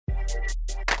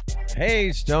Hey,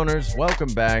 stoners,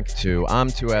 welcome back to I'm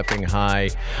Too Effing High.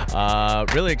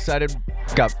 Really excited.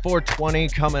 Got 420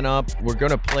 coming up. We're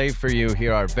going to play for you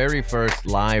here our very first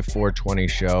live 420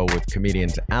 show with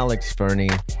comedians Alex Fernie,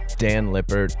 Dan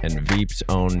Lippert, and Veep's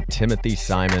own Timothy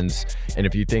Simons. And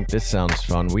if you think this sounds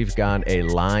fun, we've got a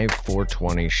live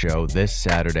 420 show this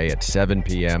Saturday at 7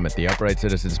 p.m. at the Upright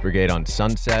Citizens Brigade on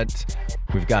Sunset.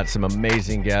 We've got some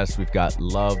amazing guests. We've got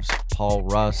Loves, Paul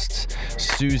Rust,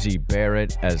 Susie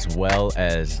Barrett, as well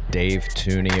as Dave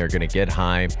Tooney are going to get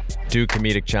high, do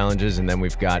comedic challenges, and then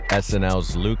we've got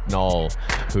SNL's Luke Knoll,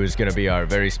 who is going to be our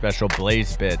very special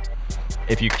Blaze Bit.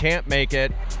 If you can't make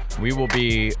it, we will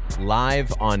be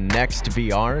live on Next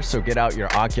VR, so get out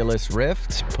your Oculus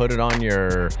Rift, put it on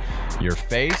your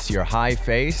face, your high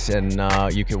face, and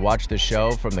you can watch the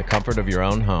show from the comfort of your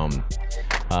own home.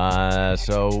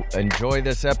 So enjoy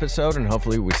this episode, and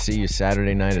hopefully we'll see you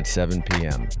Saturday night at 7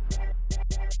 p.m.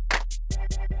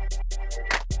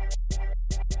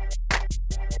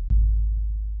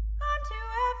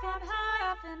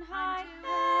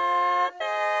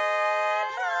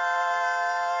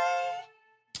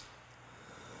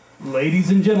 Ladies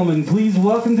and gentlemen, please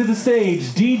welcome to the stage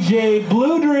DJ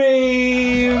Blue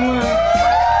Dream.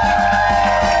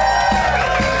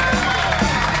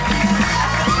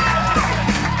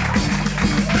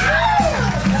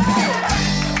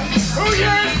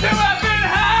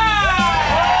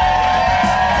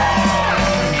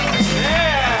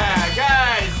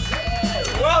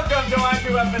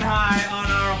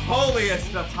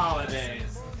 Of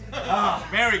holidays. Oh,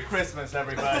 Merry Christmas,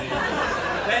 everybody.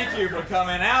 Thank you for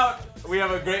coming out. We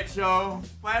have a great show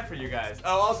planned for you guys.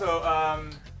 Oh, also,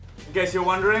 in case you're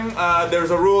wondering,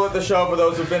 there's a rule at the show for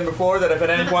those who've been before that if at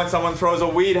any point someone throws a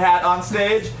weed hat on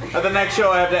stage, at the next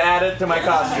show I have to add it to my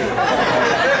costume.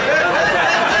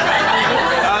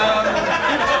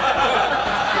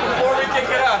 Before we kick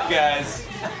it off, guys,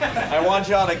 I want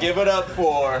y'all to give it up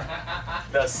for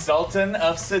the Sultan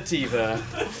of Sativa,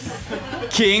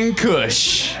 King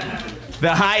Kush,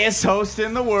 the highest host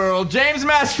in the world, James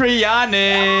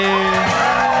Mastriani.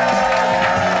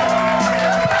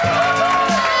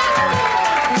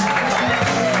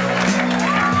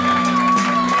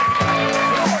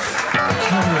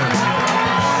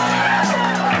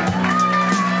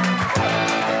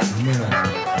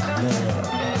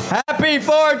 Happy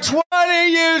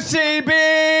 420, UCB!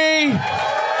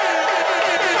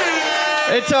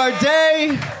 It's our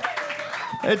day.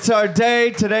 It's our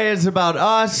day. Today is about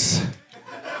us.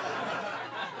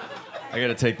 I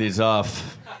gotta take these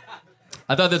off.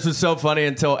 I thought this was so funny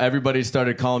until everybody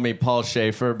started calling me Paul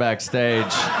Schaefer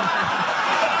backstage.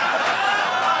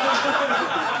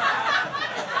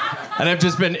 And I've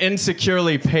just been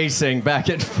insecurely pacing back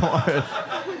and forth.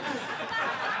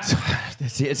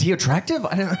 Is he attractive?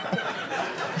 I don't know.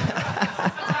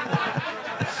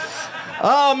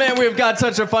 Oh man, we've got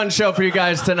such a fun show for you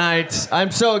guys tonight.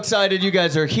 I'm so excited you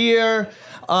guys are here.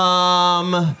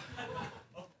 In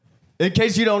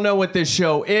case you don't know what this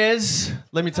show is,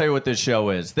 let me tell you what this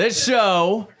show is. This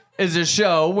show is a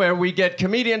show where we get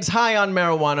comedians high on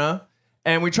marijuana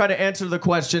and we try to answer the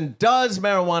question, does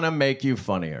marijuana make you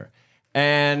funnier?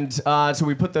 And so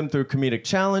we put them through comedic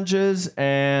challenges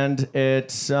and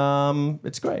it's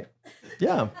great.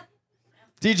 Yeah.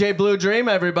 DJ Blue Dream,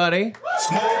 everybody.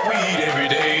 Smoke weed every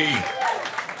day.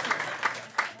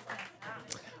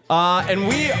 And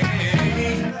we...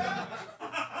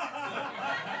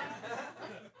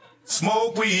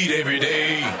 Smoke weed every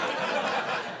day.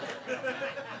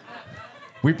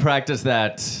 We practice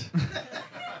that,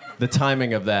 the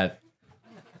timing of that,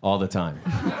 all the time.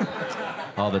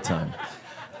 All the time.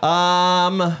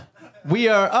 We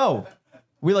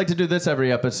like to do this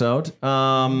every episode.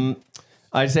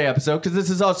 I say episode because this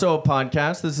is also a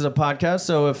podcast. This is a podcast,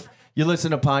 so if you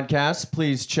listen to podcasts,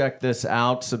 please check this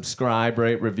out, subscribe,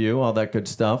 rate, review, all that good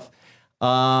stuff.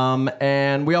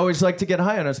 And we always like to get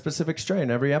high on a specific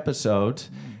strain every episode.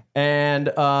 And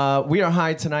we are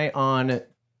high tonight on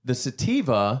the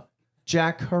sativa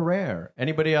Jack Herrera.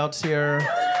 Anybody else here?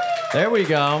 There we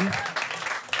go.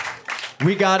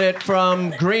 We got it from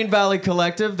Green Valley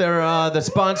Collective. They're the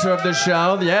sponsor of the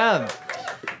show. Yeah.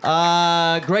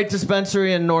 Great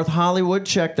dispensary in North Hollywood.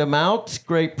 Check them out.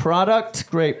 Great product.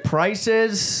 Great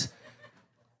prices.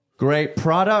 Great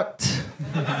product.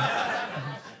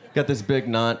 Got this big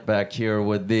knot back here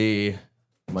with the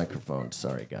microphone.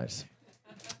 Sorry, guys.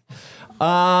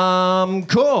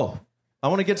 Cool. I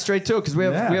want to get straight to it because we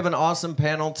have an awesome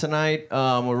panel tonight.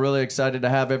 We're really excited to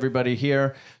have everybody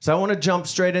here. So I want to jump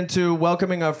straight into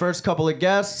welcoming our first couple of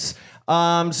guests.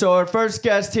 So our first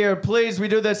guest here, please. We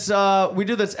do this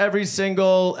every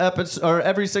single episode or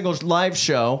every single live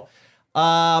show.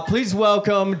 Please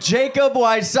welcome Jacob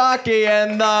Wysocki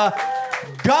and the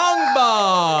Gong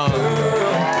Bong.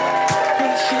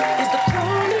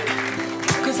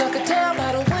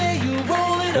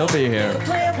 He'll be here.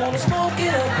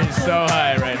 He's so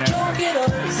high right now.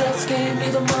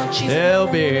 He'll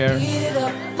be here.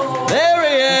 There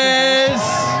he is.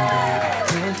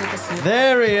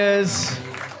 There he is.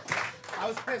 I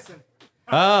was pissing.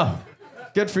 Oh,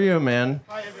 good for you, man.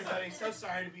 Hi, everybody. So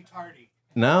sorry to be tardy.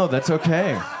 No, that's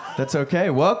okay. That's okay.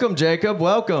 Welcome, Jacob.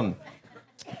 Welcome.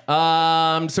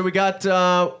 So we got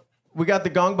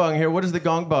the Gong Bong here. What is the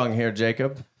Gong Bong here,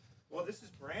 Jacob? Well, this is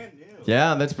brand new.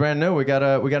 Yeah, that's brand new. We got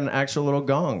an actual little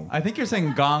gong. I think you're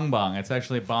saying gong bong. It's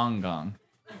actually bong gong.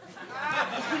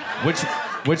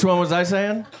 Which one was I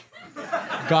saying?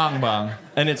 Gong bong.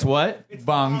 And it's what?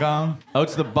 Bong gong. Oh,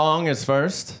 it's the bong is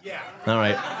first? Yeah. All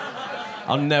right.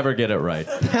 I'll never get it right.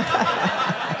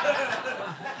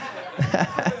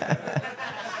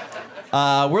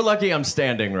 We're lucky I'm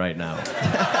standing right now.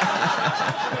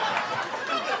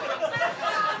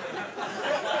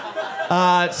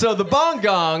 So the bong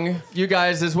gong, you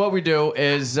guys, is what we do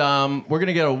is we're going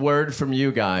to get a word from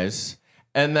you guys.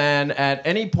 And then at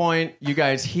any point you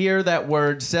guys hear that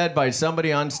word said by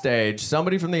somebody on stage,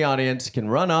 somebody from the audience can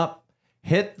run up,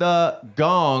 hit the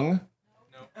gong.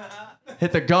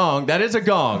 Hit the gong. That is a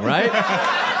gong, right?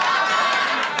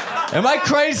 Am I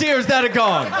crazy or is that a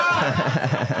gong?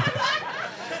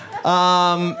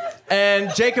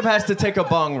 And Jacob has to take a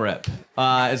bong rip,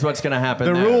 is what's going to happen.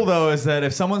 The there. rule, though, is that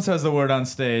if someone says the word on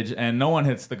stage and no one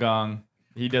hits the gong,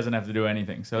 he doesn't have to do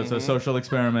anything. So it's a social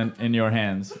experiment in your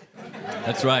hands.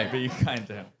 That's right. Be kind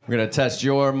to him. We're going to test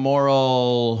your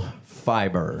moral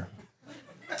fiber.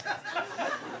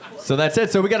 So that's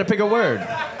it. So we got to pick a word.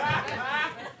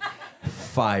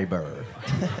 Fiber.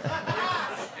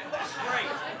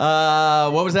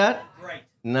 What was that? Great.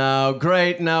 No,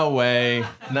 great. No way.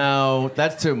 No,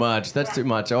 that's too much. That's too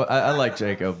much. I like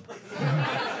Jacob.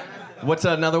 What's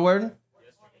another word?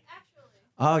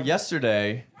 Oh,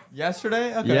 yesterday.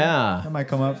 Yesterday? Okay. Yeah. That might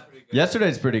come up.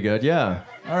 Yesterday's pretty good. Yeah.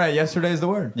 All right, yesterday's the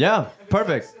word. Yeah.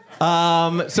 Perfect.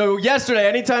 So yesterday,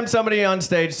 anytime somebody on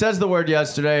stage says the word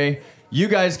yesterday, you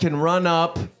guys can run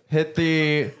up, hit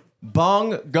the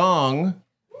bong gong,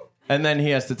 and then he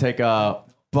has to take a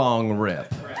bong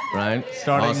rip. Right?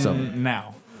 Starting Awesome.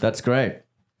 now. That's great.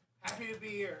 Happy to be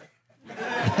here.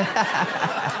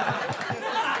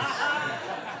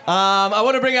 I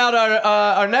want to bring out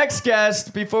our next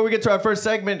guest before we get to our first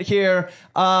segment here.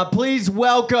 Please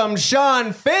welcome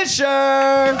Sean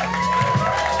Fisher.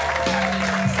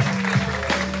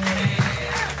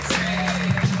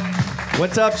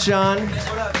 What's up, Sean?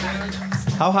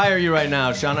 How high are you right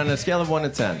now, Sean, on a scale of 1 to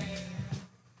 10?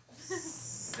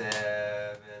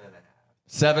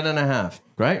 7.5.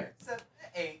 Great.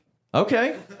 8.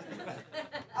 Okay.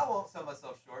 I won't sell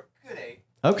myself short. Good 8.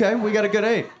 Okay, we got a good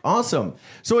 8. Awesome.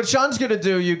 So what Sean's gonna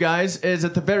do, you guys, is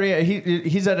at the very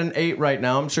he's at an 8 right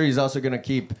now. I'm sure he's also gonna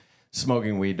keep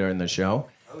smoking weed during the show.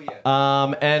 Oh,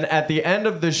 yeah. And at the end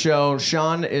of the show,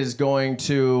 Sean is going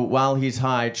to, while he's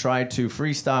high, try to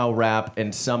freestyle rap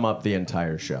and sum up the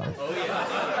entire show. Oh, yeah.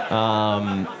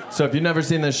 So if you've never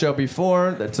seen this show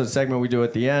before, that's a segment we do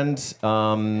at the end.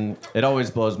 It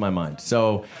always blows my mind.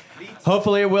 So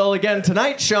hopefully it will again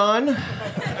tonight, Sean.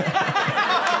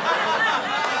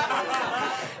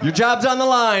 Your job's on the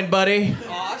line, buddy.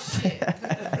 Aw, shit.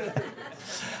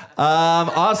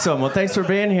 Awesome. Well, thanks for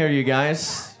being here, you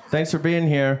guys. Thanks for being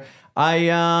here.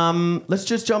 Let's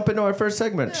just jump into our first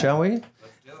segment, shall we? Let's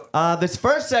do it. This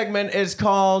first segment is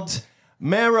called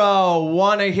Mero,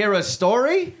 Wanna Hear a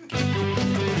Story?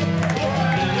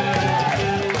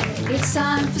 It's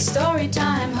time for story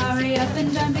time. Hurry up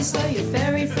and don't be slow. Your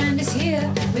fairy friend is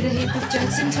here with a heap of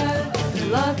jokes in tow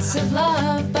and lots of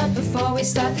love. But before we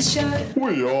start the show,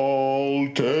 We all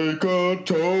take a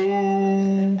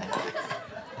toke.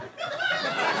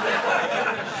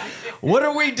 What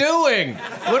are we doing?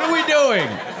 What are we doing?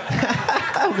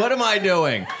 What am I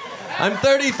doing? I'm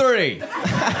 33.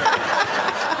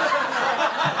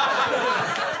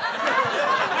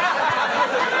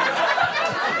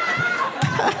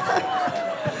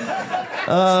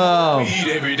 Oh. Weed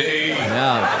every day.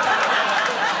 Yeah.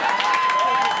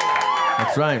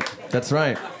 That's right. That's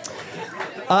right.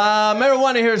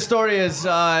 Marijuana Here Story is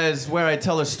where I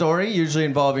tell a story, usually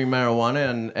involving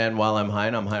marijuana, and while I'm high,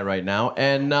 and I'm high right now.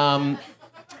 And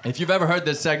if you've ever heard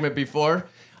this segment before,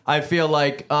 I feel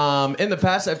like in the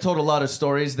past I've told a lot of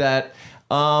stories that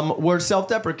were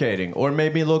self-deprecating or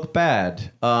made me look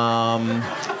bad. And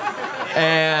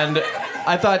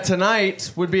I thought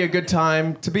tonight would be a good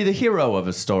time to be the hero of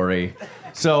a story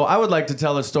So I would like to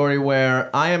tell a story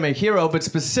where I am a hero, but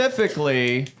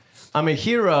specifically, I'm a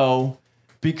hero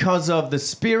because of the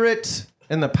spirit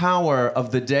and the power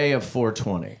of the day of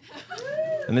 420.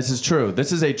 And this is true.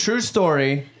 This is a true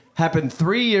story. Happened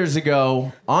 3 years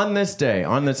ago on this day,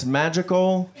 on this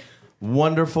magical,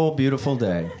 wonderful, beautiful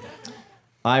day.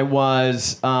 I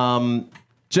was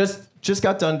just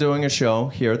got done doing a show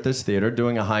here at this theater,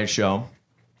 doing a high show.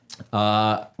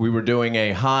 We were doing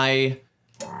a high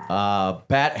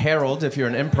Bat Harold, if you're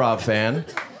an improv fan.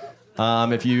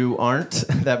 If you aren't,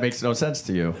 that makes no sense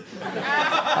to you.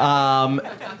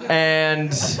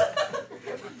 And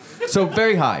so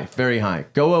very high, very high.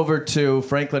 Go over to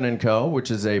Franklin & Co.,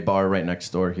 which is a bar right next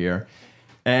door here.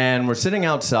 And we're sitting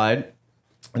outside,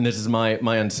 and this is my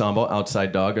ensemble,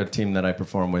 Outside Dog, a team that I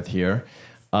perform with here.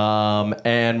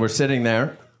 And we're sitting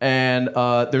there, and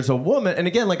there's a woman, and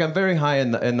again, like I'm very high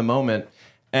in the moment,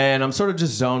 and I'm sort of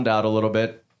just zoned out a little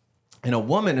bit. And a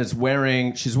woman is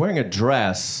wearing a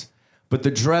dress, but the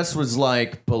dress was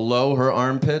like below her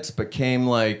armpits, but came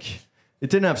like, it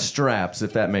didn't have straps,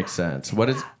 if that makes sense. What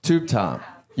is tube top?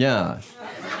 Yeah.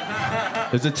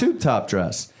 It's a tube top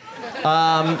dress.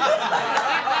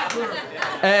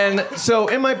 And so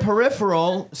in my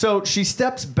peripheral, so she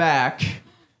steps back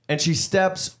and she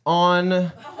steps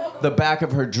on the back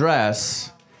of her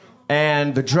dress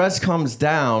and the dress comes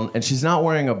down and she's not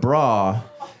wearing a bra.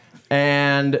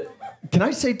 And can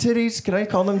I say titties? Can I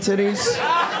call them titties?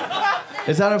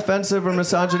 Is that offensive or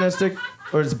misogynistic?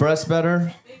 Or is breast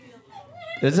better?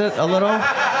 Is it a little?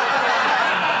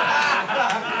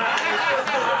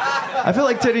 I feel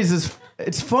like titties is,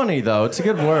 it's funny though. It's a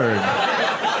good word.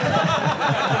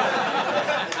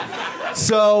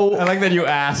 So I like that you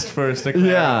asked first to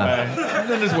clarify. Yeah. And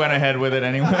then just went ahead with it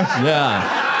anyway.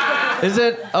 Yeah. Is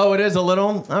it? Oh, it is a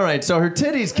little? All right, so her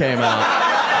titties came out.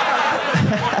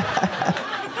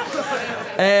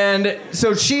 And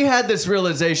so she had this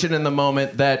realization in the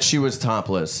moment that she was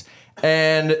topless.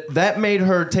 And that made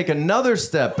her take another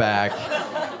step back.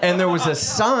 And there was a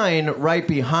sign right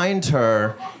behind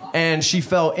her. And she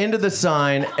fell into the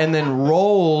sign and then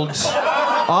rolled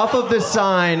off of the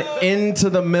sign into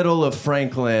the middle of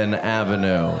Franklin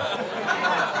Avenue.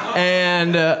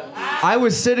 And I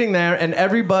was sitting there, and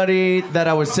everybody that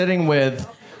I was sitting with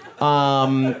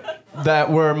that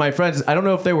were my friends, I don't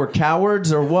know if they were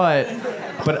cowards or what,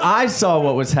 but I saw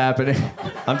what was happening.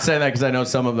 I'm saying that because I know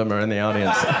some of them are in the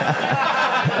audience.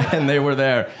 And they were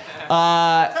there.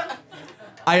 I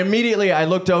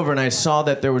looked over and I saw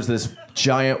that there was this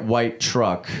giant white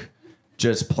truck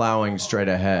just plowing straight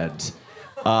ahead.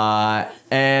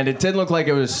 And it didn't look like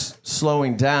it was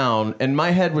slowing down. And my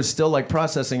head was still like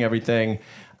processing everything.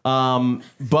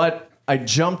 But I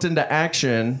jumped into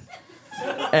action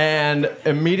and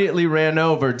immediately ran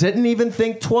over. Didn't even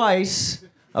think twice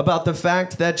about the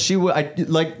fact that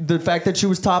the fact that she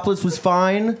was topless was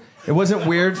fine. It wasn't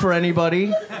weird for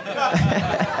anybody.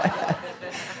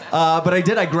 But I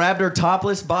did. I grabbed her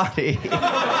topless body.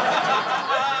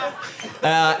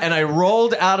 And I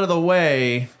rolled out of the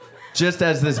way just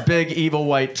as this big evil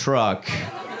white truck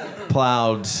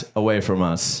plowed away from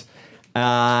us.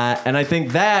 And I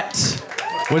think that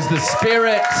was the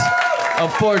spirit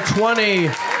of 420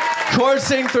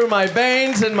 coursing through my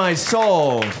veins and my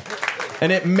soul.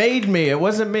 And it made me, it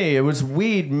wasn't me, it was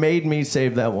weed made me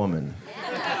save that woman.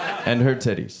 And her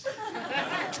titties.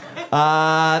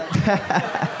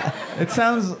 It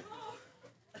sounds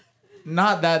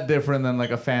not that different than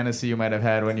like a fantasy you might have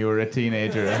had when you were a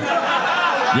teenager.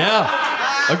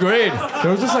 Yeah, agreed.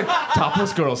 There was this like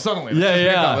topless girl suddenly.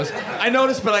 Yeah. Topless. I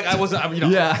noticed, but like I wasn't,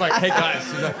 Yeah. it's like, hey guys.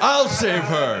 I'll save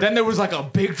her. Then there was like a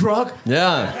big truck.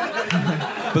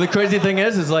 Yeah. But the crazy thing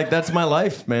is like, that's my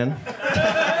life, man.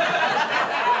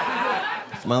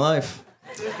 It's my life.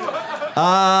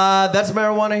 That's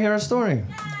Marijuana Hero Story.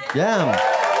 Yeah.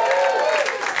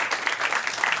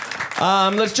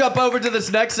 Let's jump over to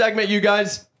this next segment, you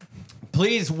guys.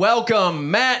 Please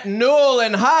welcome Matt Newell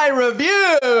and High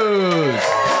Reviews.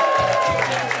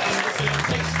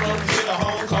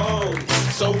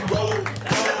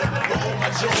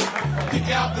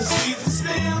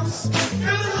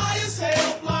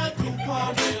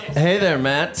 Hey there,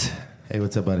 Matt. Hey,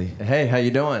 what's up, buddy? Hey, how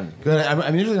you doing? Good.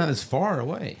 I'm usually not as far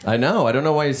away. I know. I don't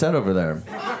know why you sat over there.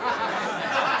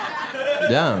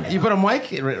 Yeah. You put a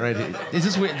mic right here. Is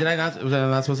this weird? Was I not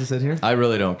supposed to sit here? I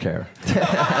really don't care.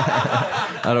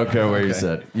 I don't care where you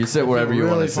sit. You sit wherever you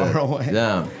want to sit. Really far away.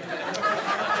 Yeah.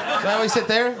 Do I always sit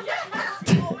there?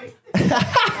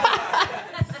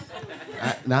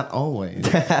 Not always.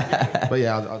 But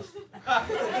yeah, I'll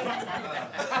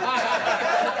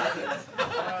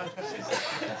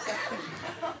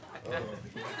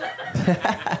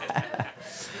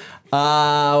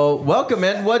Welcome,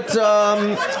 man. What?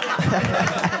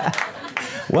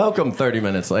 Welcome. 30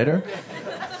 minutes later.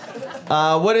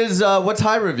 What's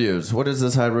high reviews? What is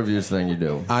this high reviews thing you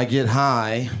do? I get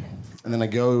high, and then I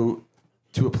go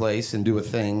to a place and do a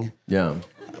thing Yeah.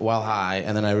 while high,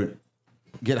 and then I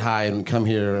get high and come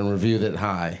here and review that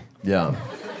high. Yeah.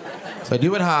 So I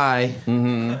do it high,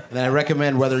 and then I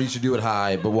recommend whether you should do it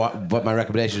high, but my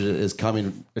recommendation is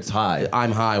coming. It's high.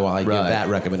 I'm high while I give Right. that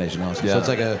recommendation also. Yeah. So it's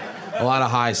like a lot of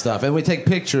high stuff. And we take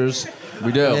pictures.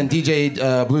 We do. And DJ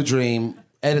Blue Dream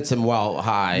edits them while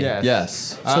high.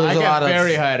 Yes. So there's I a lot get of...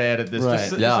 very high to edit this. Right.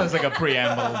 Just Yeah. as like a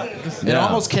preamble. It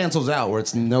almost cancels out where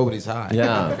it's nobody's high.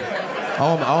 Yeah.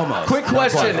 Almost. Quick Not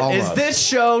quite, question: Is almost. this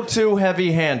show too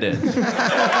heavy-handed?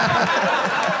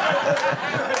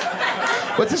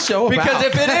 What's the show about? Because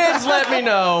if it is, let me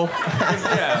know.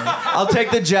 Yeah. I'll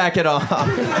take the jacket off.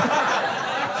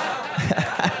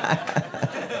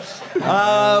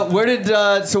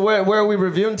 Where are we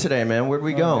reviewing today, man? Where'd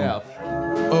we go? Yeah.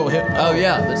 Oh, hip. Oh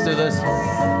yeah, let's do this.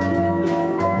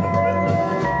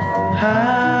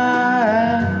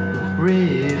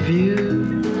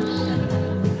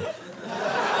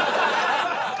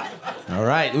 All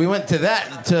right, we went to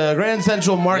Grand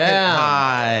Central Market Yeah.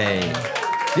 High.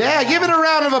 Yeah, give it a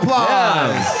round of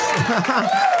applause.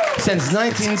 Since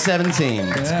 1917.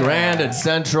 It's Grand and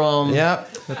Central. Yep.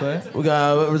 We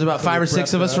got, it was about 5 or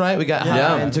 6 of us, right? We got high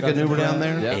Yeah. and took an Uber down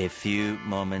there. Yeah. A few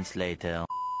moments later.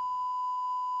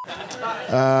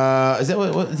 Is that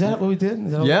what we did?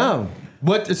 Is that what Yeah.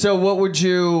 What would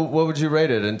you rate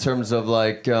it in terms of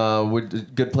like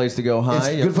good place to go high? It's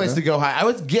a good place to go high. I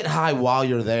would get high while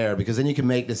you're there because then you can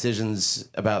make decisions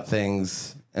about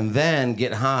things and then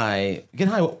get high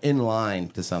in line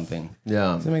to something.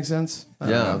 Yeah. Does that make sense? I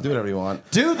don't Yeah. know. Do whatever you want.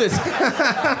 Do this.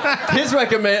 His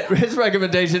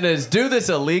recommendation is do this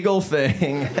illegal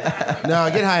thing. No,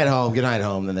 get high at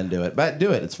home, and then do it. But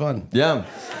do it. It's fun. Yeah.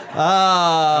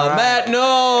 Matt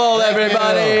Knoll,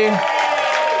 everybody.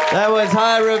 That was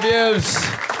high reviews.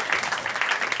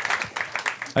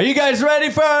 Are you guys ready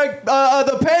for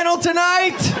the panel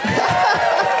tonight?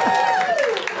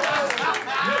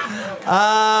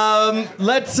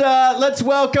 Let's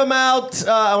welcome out.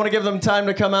 I want to give them time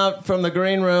to come out from the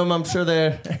green room. I'm sure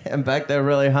they're and back there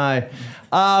really high.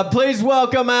 Please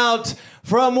welcome out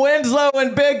from Winslow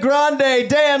and Big Grande,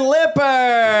 Dan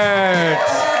Lippert.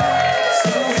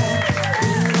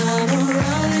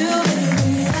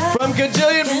 From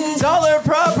Gajillion Dollar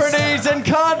Properties and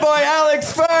Convoy,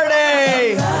 Alex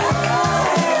Fernie.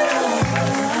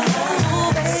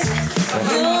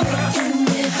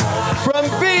 From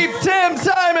Beep, Tim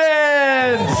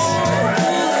Simons.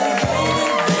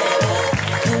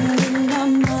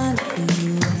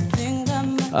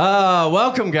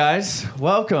 Welcome, guys.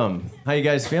 Welcome. How you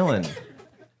guys feeling?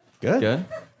 Good. Good.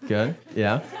 Good.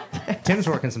 Yeah. Tim's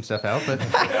working some stuff out, but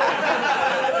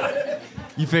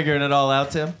You figuring it all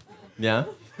out, Tim? Yeah.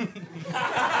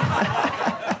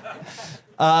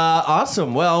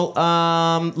 Awesome. Well,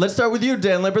 let's start with you,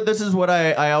 Dan Lippert. This is what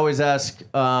I always ask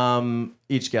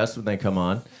each guest when they come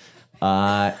on.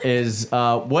 What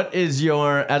is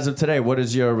your, as of today, what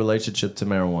is your relationship to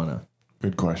marijuana?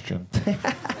 Good question.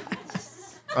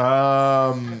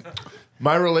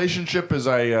 My relationship is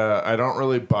I don't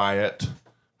really buy it,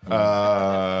 but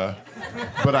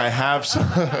I have some.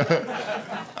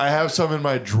 I have some in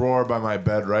my drawer by my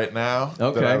bed right now that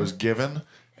Okay. I was given,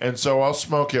 and so I'll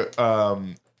smoke it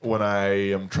when I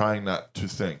am trying not to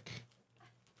think.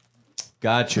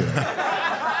 Got you.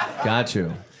 Got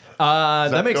you.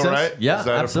 That makes feel sense. right? Yeah, Is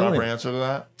that absolutely. a proper answer to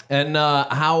that? And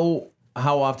how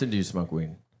often do you smoke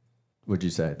weed? Would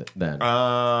you say then?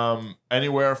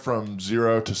 Anywhere from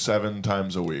 0 to 7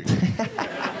 times a week.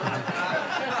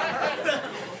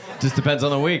 Just depends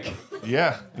on the week.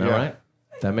 Yeah. All right,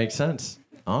 that makes sense.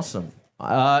 Awesome.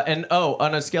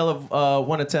 On a scale of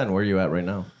 1 to 10, where are you at right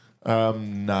now?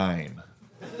 9.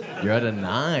 You're at a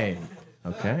 9.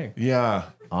 Okay. Yeah.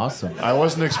 Awesome. I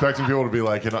wasn't expecting people to be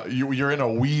like, you're in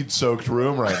a weed-soaked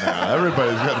room right now.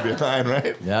 Everybody's got to be a 9,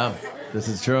 right? Yeah, this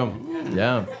is true.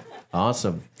 Yeah.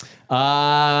 Awesome.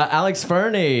 Alex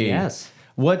Fernie. Yes.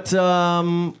 What's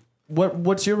your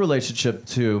relationship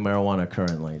to marijuana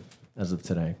currently, as of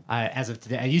today? As of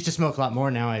today, I used to smoke a lot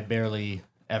more. Now I barely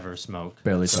ever smoke.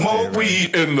 Barely. Smoke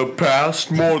weed in the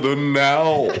past more than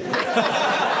now.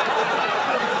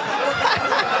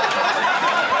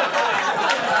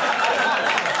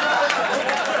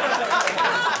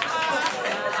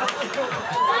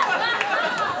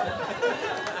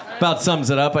 About sums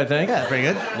it up, I think. Yeah, pretty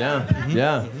good. Yeah.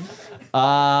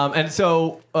 Yeah. And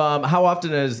so, how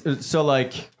often is so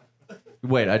like?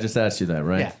 Wait, I just asked you that,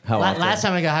 right? Yeah. How often? Last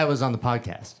time I got high was on the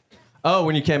podcast. Oh,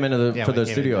 when you came into the Yeah, for when the I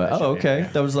came studio. into the Oh, show, okay. yeah.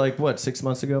 That was like what, 6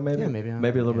 months ago, maybe? Yeah, maybe. A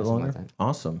little bit something longer. like that.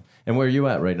 Awesome. And where are you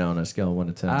at right now on a scale of 1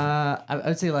 to 10? I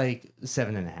would say like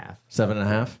 7.5.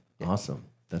 7.5. Awesome.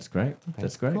 That's great.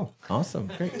 That's great. Cool. Awesome.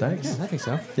 Great. Thanks. I think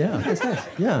so. Yeah. That's nice.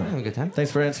 Yeah. Having a good time.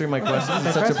 Thanks for answering my questions in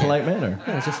Thanks such for a asking. polite manner.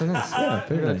 Yeah, it's just so nice. Yeah,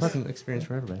 very Really nice. pleasant experience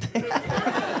for everybody.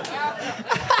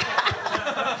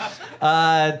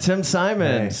 Tim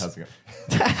Simons. How's it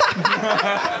going?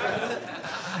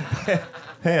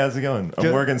 Hey, how's it going? I'm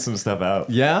Good. working some stuff out.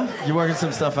 Yeah? You working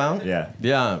some stuff out? Yeah.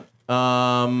 Yeah.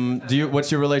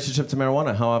 What's your relationship to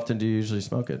marijuana? How often do you usually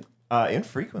smoke it?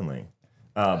 Infrequently.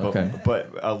 But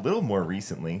a little more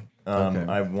recently.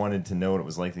 Okay. I wanted to know what it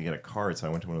was like to get a card, so I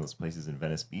went to one of those places in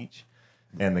Venice Beach.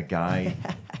 And the guy,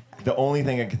 the only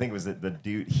thing I could think was that the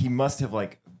dude, he must have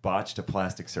like botched a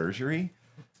plastic surgery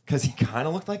because he kind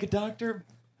of looked like a doctor.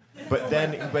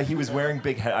 But he was wearing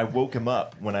big head. I woke him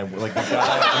up when I like the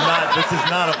guy. This is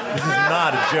not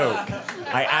a joke.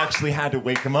 I actually had to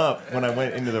wake him up when I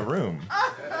went into the room.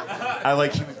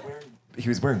 He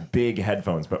was wearing big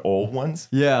headphones, but old ones.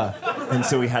 Yeah. And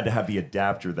so he had to have the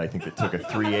adapter that I think that took a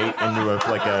 3/8 into a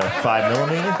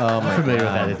 5mm. Oh my Familiar with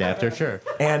God. that adapter, sure.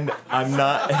 And I'm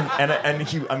not, and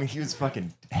he was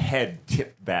fucking head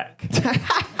tipped back,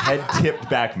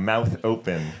 mouth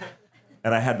open,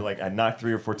 and I knocked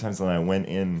 3 or 4 times, and I went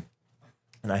in,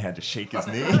 and I had to shake his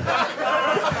knee,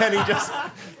 and he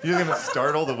was gonna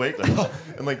startle the wake, he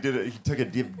took a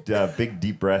big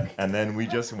deep breath, and then we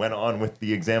just went on with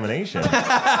the examination, and he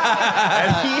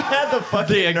had the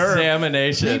fucking nerve.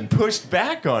 Examination. He pushed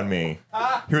back on me.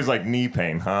 He was like, knee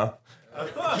pain, huh?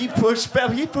 He pushed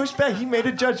back. He made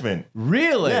a judgment.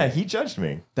 Really? Yeah, he judged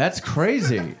me. That's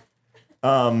crazy.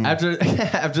 After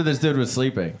this dude was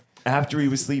sleeping. After he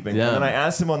was sleeping. Yeah. And then I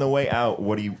asked him on the way out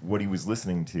what he was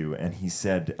listening to, and he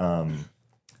said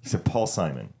Paul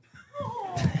Simon.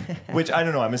 Which I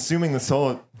don't know. I'm assuming the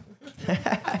solo.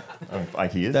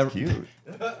 He is cute.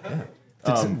 Yeah.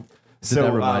 Did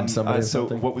that remind somebody of so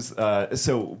something? what was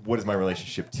what is my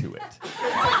relationship to it?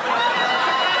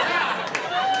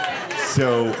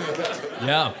 So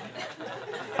Yeah.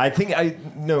 I think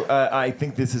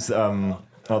this is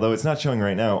although it's not showing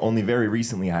right now. Only very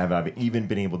recently have I even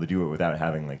been able to do it without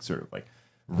having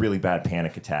really bad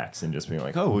panic attacks and just being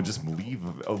like, oh, we'll just leave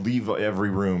every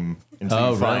room until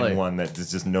you find really? one that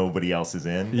just nobody else is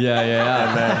in. Yeah.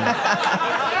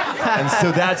 And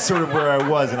so that's sort of where I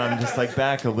was, and I'm just like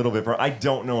back a little bit. I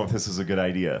don't know if this was a good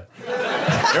idea.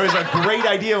 It was a great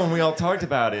idea when we all talked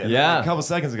about it. And Yeah. then a couple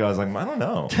seconds ago, I was like, I don't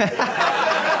know.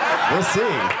 We'll see.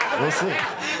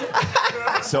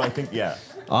 So I think, yeah.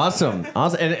 Awesome.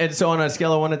 And so on a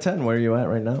scale of 1 to 10, where are you at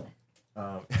right now?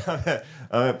 I'm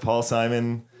at Paul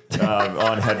Simon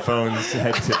on headphones,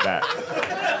 head tip back.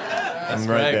 I'm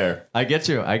right there. I get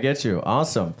you.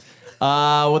 Awesome.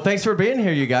 Well, thanks for being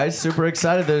here, you guys. Super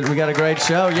excited that we got a great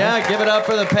show. Yeah, give it up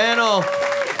for the panel.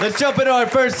 Let's jump into our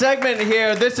first segment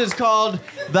here. This is called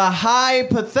The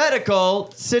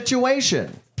Hypothetical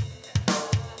Situation.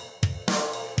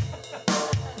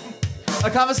 A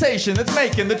conversation that's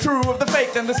making the true of the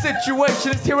fake, then the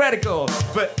situation is theoretical.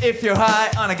 But if you're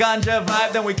high on a ganja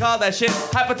vibe, then we call that shit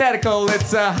hypothetical.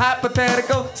 It's a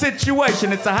hypothetical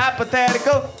situation. It's a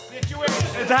hypothetical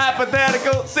situation. It's a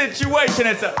hypothetical situation.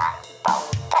 It's a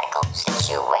hypothetical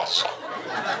situation.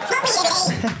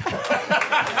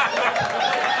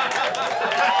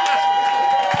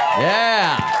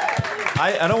 Yeah.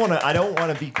 I don't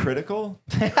want to be critical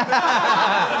because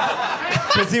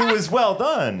it was well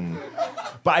done,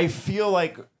 but I feel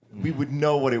like we would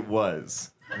know what it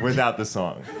was without the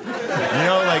song.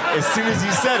 As soon as you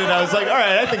said it, I was like, all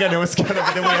right, I think I know what's coming,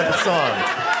 but then we had the song.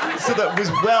 So that was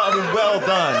well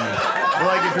done.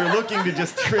 But if you're looking to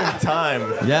just trim time.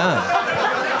 Yeah.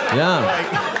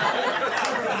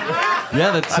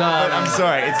 That's. I'm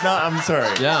sorry. It's not. I'm sorry.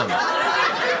 Yeah.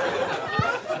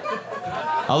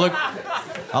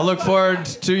 I'll look forward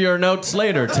to your notes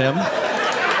later, Tim. No,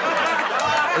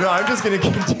 I'm just going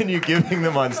to continue giving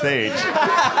them on stage.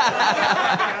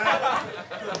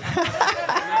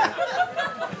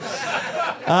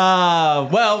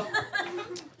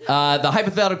 The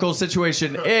hypothetical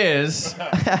situation is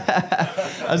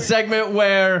a segment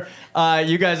where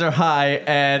you guys are high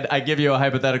and I give you a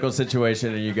hypothetical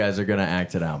situation and you guys are going to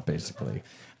act it out, basically.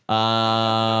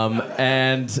 Alex,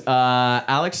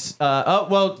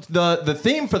 the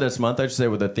theme for this month, I should say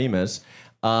what the theme is,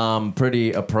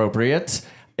 pretty appropriate,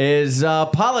 is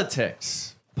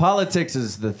politics. Politics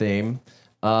is the theme.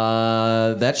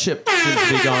 That ship seems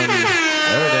to be going.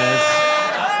 There it is.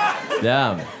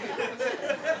 Yeah.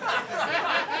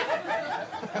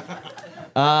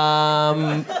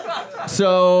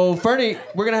 So, Fernie,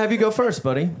 we're going to have you go first,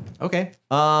 buddy. Okay.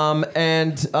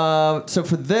 So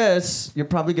for this, you're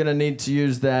probably going to need to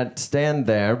use that stand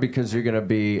there because you're going to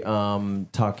be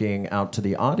talking out to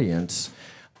the audience.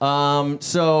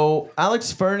 So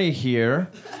Alex Fernie here.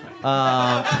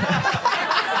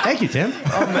 Thank you, Tim.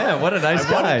 Oh, man, what a nice I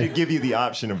guy. wanted to give you the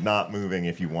option of not moving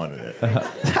if you wanted it.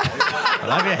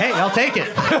 Hey, I'll take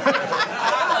it.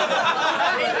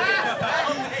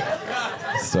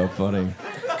 So funny.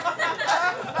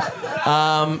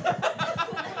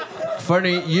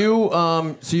 Fernie,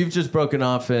 so you've just broken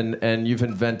off and you've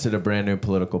invented a brand new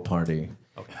political party.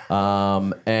 Okay.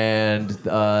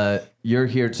 You're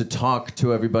here to talk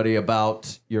to everybody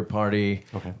about your party,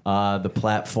 Okay. The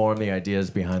platform, the ideas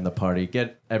behind the party,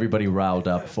 get everybody riled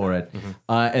up for it.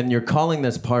 And you're calling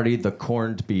this party the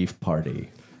Corned Beef Party.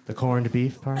 The corned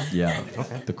beef part? Yeah.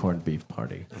 Okay. The Corned Beef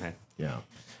Party. Okay. Yeah.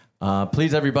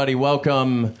 Please, everybody,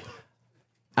 welcome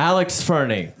Alex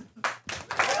Fernie.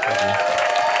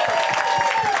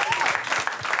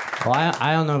 Well,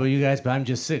 I don't know about you guys, but I'm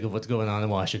just sick of what's going on in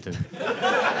Washington.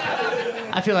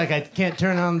 I feel like I can't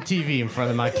turn on the TV in front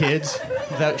of my kids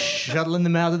without shuttling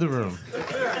them out of the room.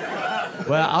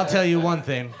 Well, I'll tell you one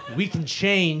thing. We can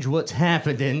change what's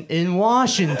happening in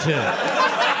Washington.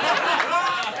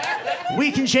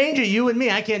 We can change it, you and me.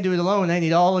 I can't do it alone. I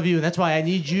need all of you, and that's why I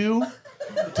need you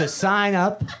to sign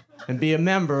up and be a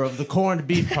member of the Corned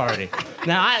Beef Party.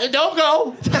 Now, don't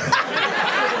go.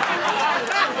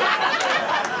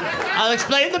 I'll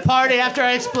explain the party after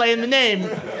I explain the name.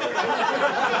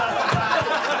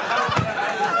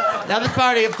 Now, this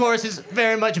party, of course, is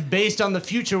very much based on the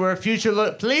future. We're a future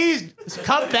look. Please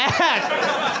come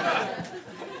back.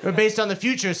 We're based on the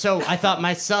future, so I thought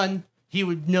my son, he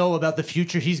would know about the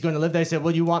future he's going to live there. I said,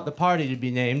 well, you want the party to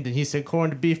be named? And he said,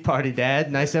 Corned Beef Party, Dad.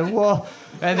 And I said, well,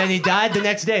 and then he died the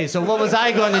next day. So what was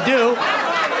I going to do?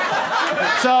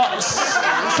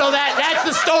 So that's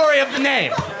the story of the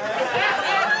name.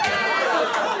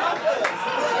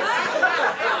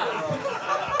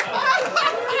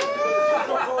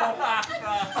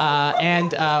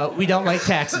 We don't like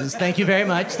taxes. Thank you very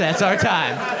much. That's our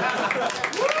time.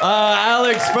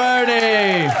 Alex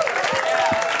Fernie.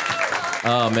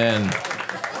 Oh, man.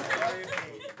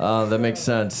 That makes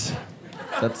sense.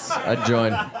 I'd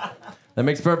join. That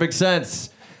makes perfect sense.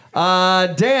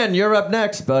 Dan, you're up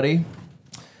next, buddy.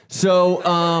 So,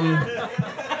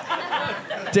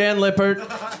 Dan Lippert,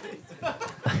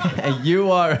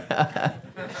 you are,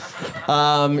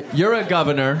 you're a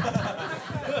governor.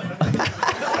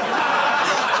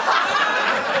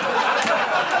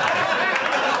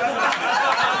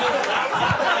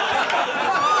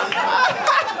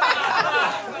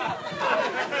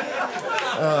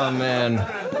 Oh, man.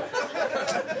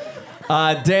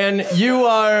 Dan,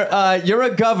 you're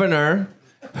a governor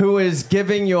who is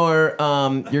giving your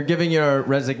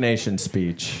resignation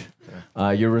speech.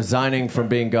 You're resigning from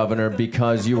being governor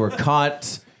because you were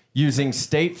caught using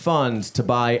state funds to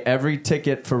buy every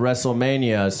ticket for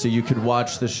WrestleMania so you could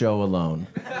watch the show alone.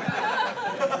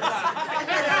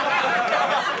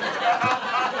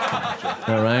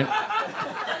 All right?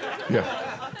 Yeah.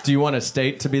 Do you want a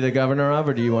state to be the governor of,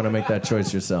 or do you want to make that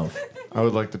choice yourself? I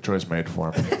would like the choice made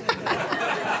for me.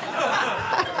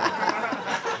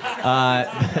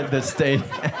 The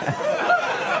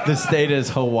state is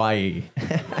Hawaii.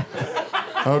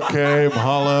 Okay,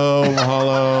 mahalo.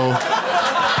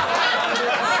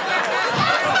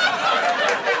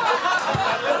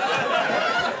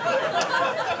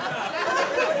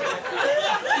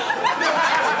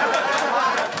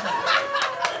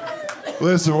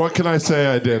 Listen, what can I say?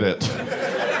 I did it.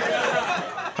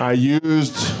 I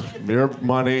used your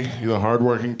money, the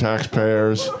hardworking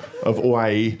taxpayers of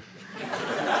Hawaii,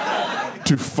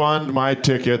 to fund my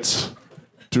tickets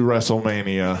to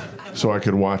WrestleMania so I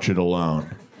could watch it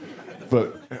alone.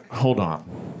 But hold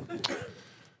on.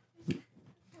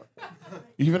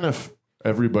 Even if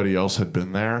everybody else had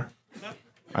been there,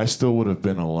 I still would have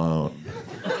been alone.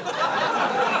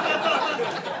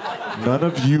 None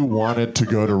of you wanted to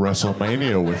go to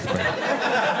WrestleMania with me.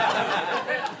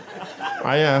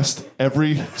 I asked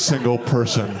every single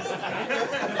person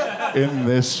in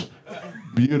this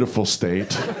beautiful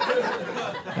state,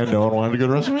 and no one wanted to go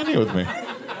to WrestleMania with me.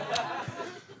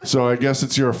 So I guess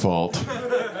it's your fault.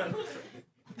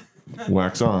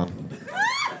 Wax on.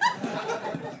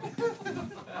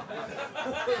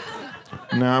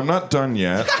 Now, I'm not done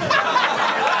yet.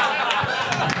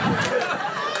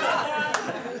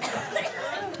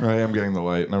 I am getting the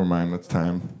light. Never mind. It's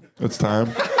time. It's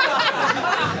time.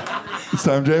 It's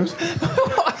time, James?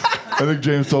 I think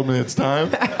James told me it's time.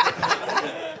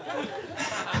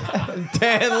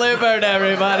 Dan Lippert,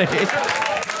 everybody.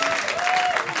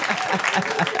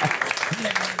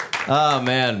 Oh,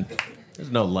 man.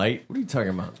 There's no light. What are you talking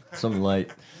about? Some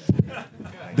light.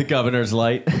 The governor's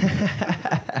light.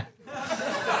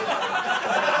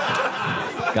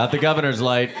 Got the governor's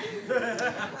light.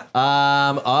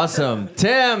 Awesome.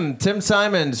 Tim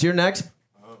Simons, you're next.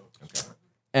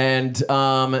 And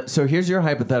so here's your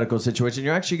hypothetical situation.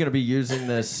 You're actually going to be using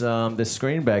this this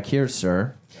screen back here,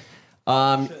 sir.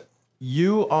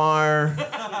 You are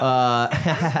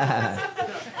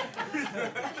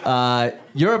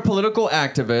you're a political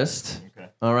activist,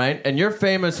 all right, and you're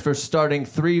famous for starting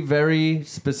 3 very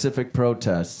specific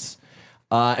protests.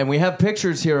 And we have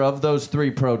pictures here of those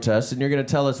 3 protests, and you're going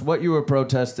to tell us what you were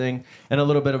protesting and a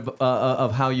little bit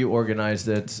of how you organized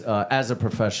it as a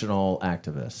professional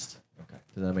activist. Okay.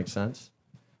 Does that make sense?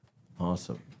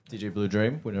 Awesome. DJ Blue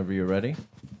Dream, whenever you're ready.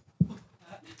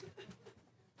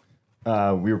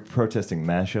 We were protesting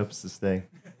mashups this day.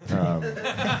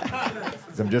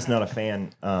 'Cause I'm just not a fan.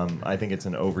 I think it's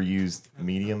an overused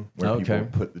medium where people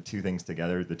put the 2 things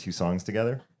together, the 2 songs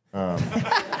together. And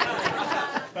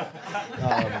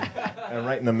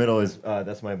right in the middle is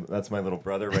that's my little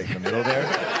brother right in the middle there,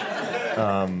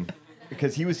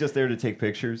 because he was just there to take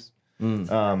pictures. He's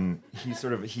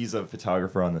a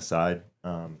photographer on the side.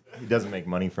 He doesn't make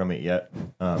money from it yet,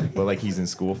 but like he's in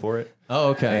school for it. Oh,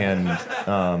 okay. And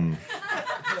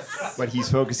but he's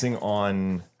focusing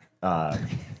on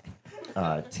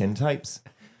tintypes.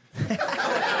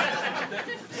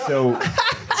 So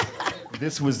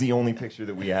this was the only picture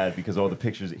that we had because all the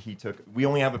pictures that he took, we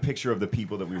only have a picture of the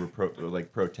people that we were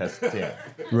protesting.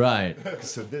 Right.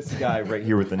 So this guy right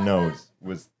here with the nose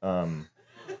was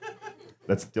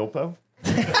that's Dilpo.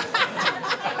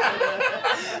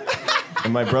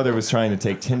 And my brother was trying to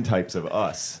take tintypes of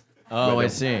us. Oh, I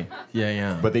see.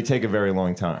 Yeah. But they take a very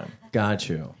long time. Got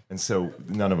you. And so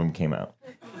none of them came out.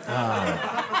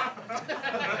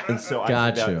 And so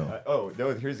Got you. Oh,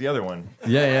 no, here's the other one.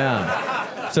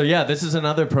 Yeah. So yeah, this is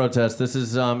another protest. This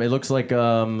is it looks like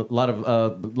a lot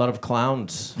of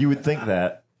clowns. You would think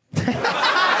that.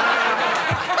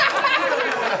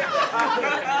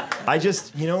 I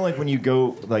just, like when you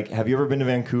go, have you ever been to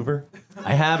Vancouver?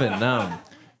 I haven't, no.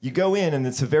 You go in and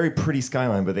it's a very pretty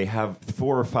skyline, but they have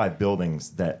 4 or 5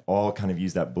 buildings that all kind of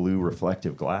use that blue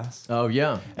reflective glass. Oh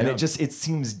yeah. And it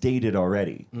seems dated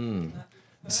already.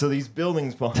 So these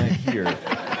buildings behind here,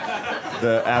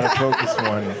 the out of focus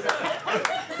one.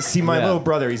 See, my little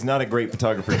brother, he's not a great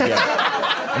photographer yet.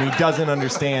 And he doesn't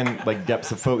understand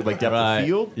depth of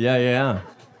field. Yeah.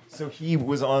 So he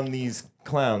was on these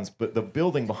clowns, but the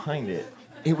building behind it,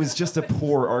 it was just a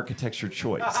poor architecture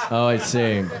choice. Oh, I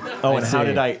see. Oh, and how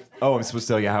did I? Oh, I'm supposed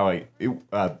to tell you how I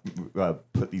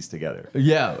put these together.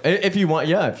 Yeah, if you want.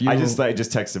 Yeah, if you. I just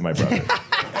texted my brother.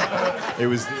 It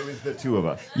was the 2 of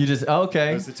us. You just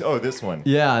okay. This one.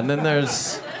 Yeah, and then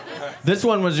there's. This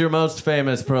one was your most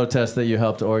famous protest that you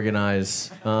helped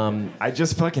organize. I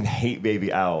just fucking hate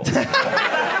baby owls.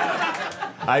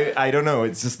 I don't know.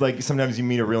 It's just sometimes you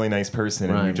meet a really nice person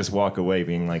and you just walk away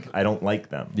being like, I don't like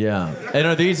them. Yeah. And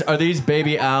are these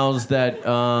baby owls that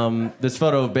this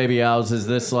photo of baby owls, is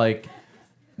this are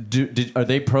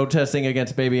they protesting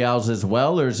against baby owls as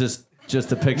well, or is this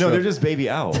just a picture? No, they're just baby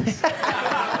owls.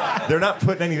 They're not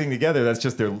putting anything together. That's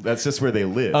just where they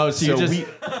live. Oh, so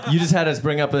you just had us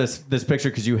bring up this picture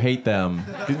because you hate them.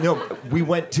 No, we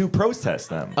went to protest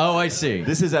them. Oh, I see.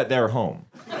 This is at their home.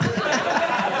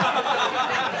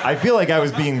 I feel like I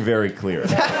was being very clear.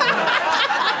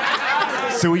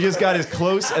 So we just got as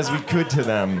close as we could to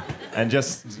them and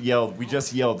just yelled. We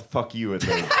just yelled "fuck you" at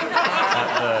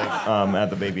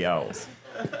the baby owls.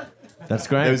 That's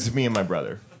great. It was me and my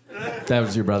brother. That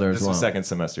was your brother as well. This was second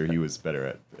semester. He was better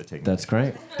at taking. That's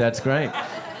great. That's great.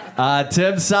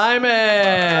 Tim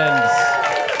Simons.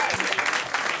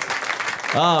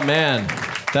 Oh man,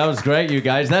 that was great, you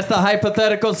guys. That's the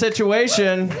hypothetical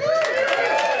situation.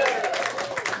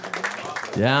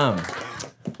 Yeah.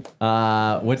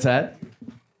 What's that?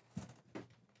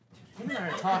 You and I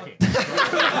are talking.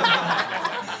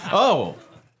 Oh,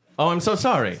 I'm so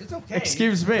sorry. It's okay.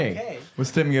 Excuse me. Okay.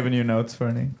 Was Tim giving you notes for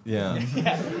any? Yeah.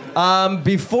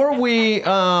 Before we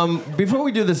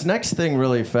do this next thing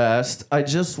really fast, I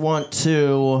just want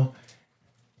to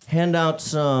hand out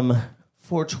some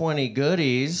 420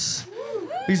 goodies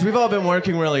because we've all been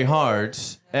working really hard,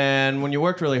 and when you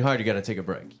work really hard, you got to take a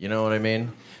break. You know what I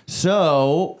mean?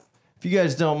 So, if you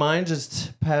guys don't mind,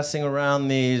 just passing around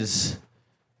these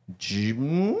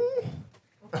things.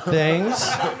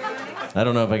 I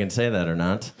don't know if I can say that or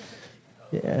not.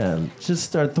 Yeah, just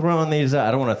start throwing these out.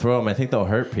 I don't want to throw them. I think they'll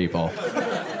hurt people.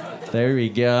 There we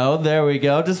go. There we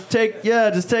go. Just take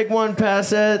one,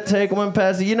 pass it. Take one,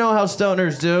 pass it. You know how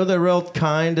stoners do. They're real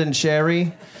kind and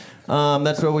sherry.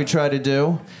 That's what we try to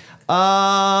do.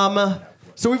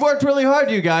 So we've worked really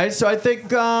hard, you guys. So I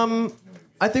think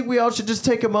we all should just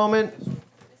take a moment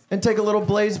and take a little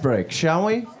blaze break, shall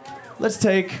we? Let's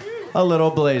take a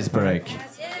little blaze break.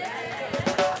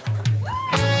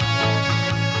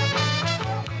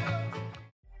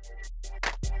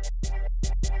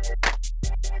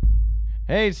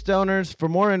 Hey, stoners, for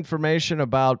more information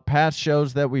about past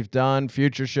shows that we've done,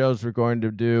 future shows we're going to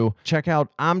do, check out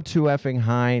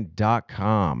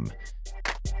I'm2effing-high.com.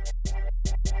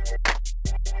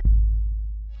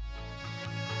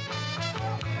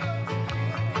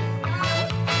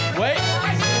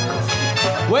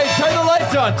 Wait, turn the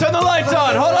lights on. Turn the lights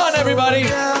on. Hold on, everybody.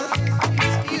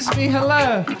 Excuse me,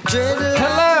 hello.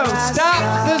 Hello,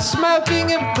 stop the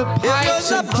smoking of the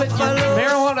pipes and put your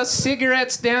marijuana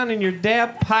cigarettes down and your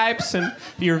dab pipes and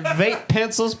your vape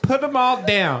pencils. Put them all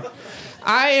down.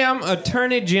 I am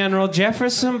Attorney General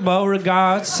Jefferson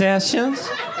Beauregard Sessions.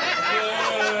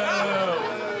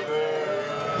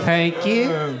 Thank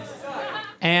you.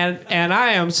 And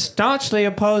I am staunchly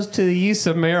opposed to the use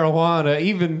of marijuana.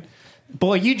 Even,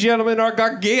 boy, you gentlemen are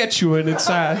gargantuan in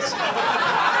size.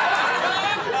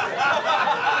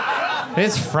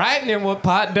 It's frightening what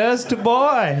pot does to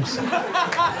boys.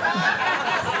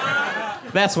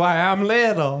 That's why I'm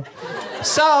little.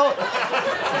 So,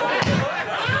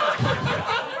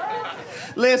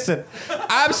 listen,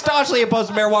 I'm staunchly opposed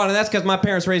to marijuana. That's because my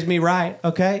parents raised me right,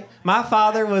 okay? My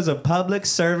father was a public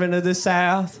servant of the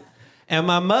South, and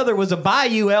my mother was a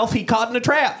bayou elf he caught in a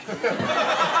trap.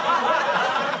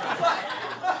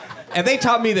 And they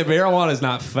taught me that marijuana is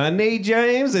not funny,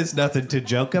 James. It's nothing to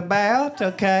joke about,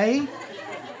 okay?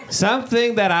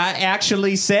 Something that I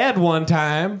actually said one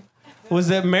time was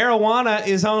that marijuana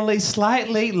is only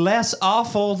slightly less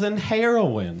awful than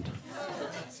heroin.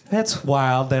 That's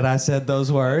wild that I said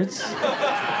those words.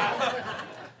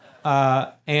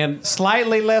 And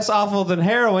slightly less awful than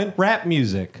heroin, rap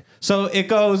music. So it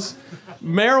goes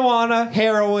marijuana,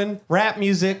 heroin, rap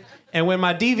music, and when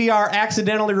my DVR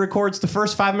accidentally records the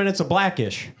first 5 minutes of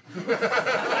Blackish.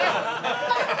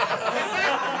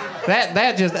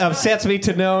 That just upsets me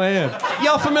to no end.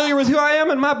 Y'all familiar with who I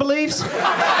am and my beliefs?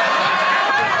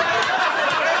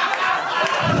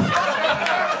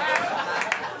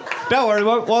 Don't worry,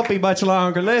 it won't be much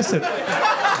longer. Listen.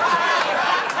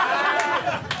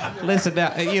 Listen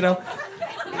now, you know,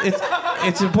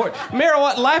 it's important.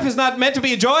 Marijuana, life is not meant to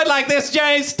be enjoyed like this,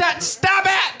 James. Stop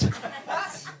it!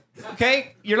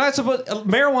 Okay? You're not supposed...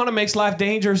 Marijuana makes life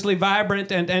dangerously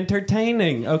vibrant and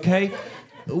entertaining, okay?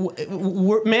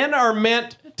 Men are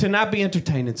meant to not be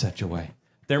entertained in such a way.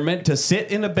 They're meant to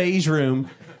sit in a beige room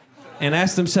and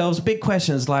ask themselves big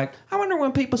questions like, I wonder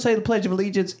when people say the Pledge of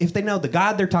Allegiance if they know the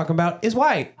God they're talking about is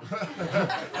white.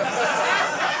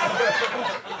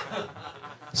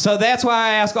 So that's why I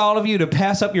ask all of you to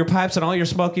pass up your pipes and all your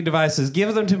smoking devices.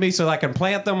 Give them to me so I can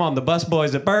plant them on the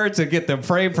busboys at Birds and get them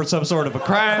framed for some sort of a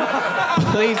crime.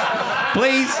 Please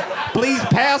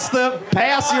pass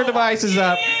your devices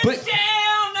up.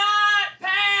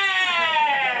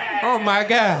 Oh my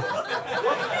God.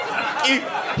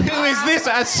 Who is this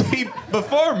I see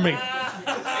before me?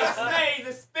 It's me,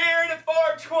 the spirit of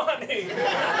 420.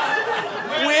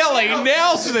 Willie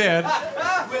Nelson.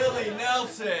 Willie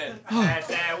Nelson. Pass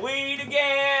that weed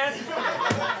again.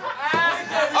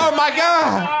 Oh my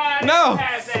God. No.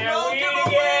 Pass that weed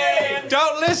again.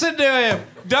 Don't listen to him.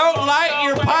 Don't light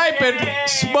your pipe and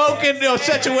smoke into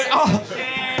such a way. Oh.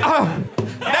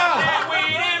 No.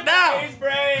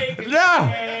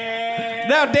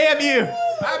 No, damn you.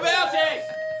 I'm melting,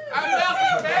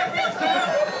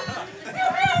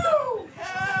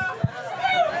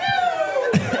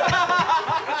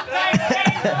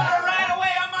 right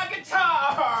away on my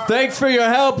guitar. Thanks for your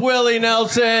help, Willie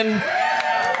Nelson.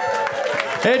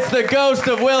 It's the ghost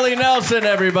of Willie Nelson,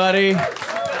 everybody.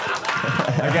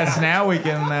 I guess now we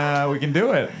can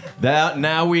do it.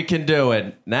 Now we can do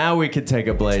it. Now we can take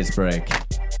a blaze break.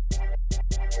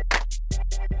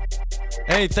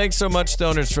 Hey, thanks so much,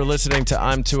 stoners, for listening to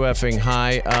I'm Too Effing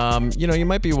High. You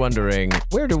might be wondering,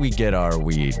 where do we get our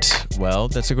weed? Well,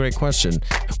 that's a great question.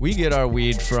 We get our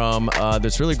weed from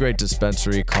this really great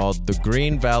dispensary called the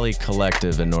Green Valley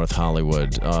Collective in North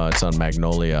Hollywood. It's on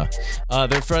Magnolia.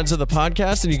 They're friends of the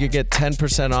podcast, and you can get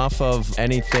 10% off of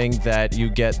anything that you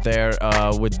get there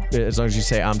as long as you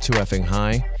say I'm Too Effing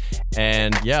High.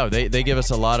 And yeah, they give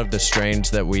us a lot of the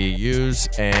strains that we use,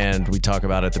 and we talk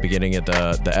about at the beginning of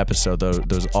the episode.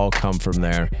 Those all come from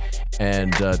there,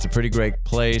 and it's a pretty great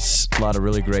place. A lot of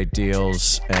really great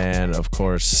deals, and of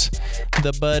course,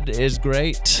 the bud is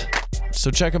great. So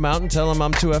check them out and tell them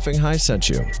I'm Too Effing High sent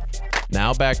you.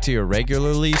 Now back to your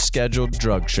regularly scheduled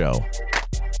drug show.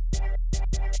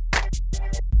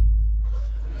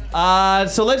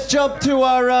 So let's jump to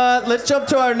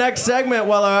our next segment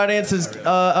while our audiences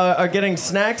are getting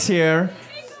snacks here.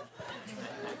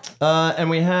 And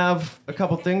we have a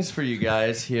couple things for you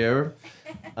guys here,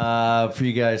 for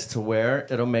you guys to wear.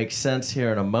 It'll make sense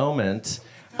here in a moment.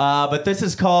 But this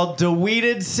is called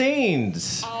Deleted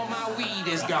Scenes. All my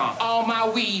weed is gone. All my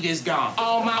weed is gone.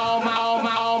 All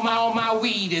my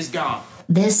weed is gone.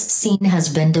 This scene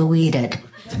has been deleted.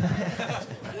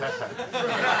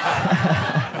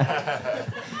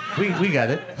 We got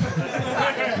it.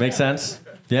 Make sense?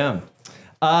 Yeah.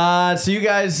 So you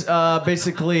guys,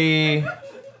 basically,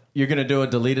 you're going to do a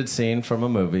deleted scene from a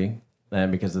movie.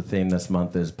 And because the theme this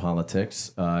month is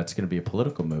politics, it's going to be a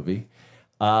political movie.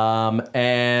 I'm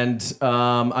going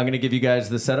to give you guys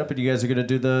the setup, and you guys are going to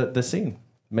do the scene.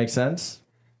 Make sense?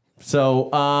 So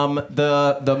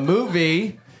the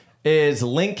movie is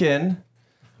Lincoln.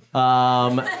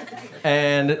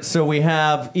 And so we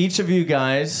have each of you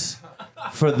guys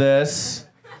for this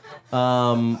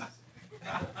are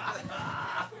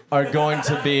going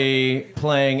to be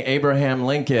playing Abraham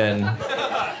Lincoln,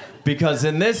 because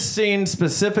in this scene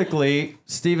specifically,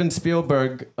 Steven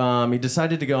Spielberg, he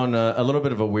decided to go in a little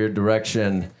bit of a weird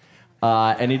direction,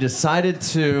 and he decided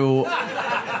to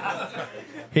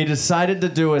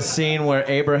do a scene where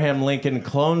Abraham Lincoln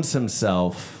clones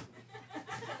himself.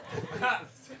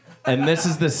 And this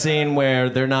is the scene where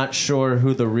they're not sure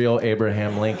who the real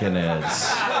Abraham Lincoln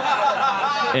is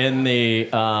in the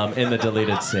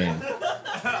deleted scene.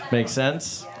 Make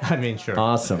sense? I mean, sure.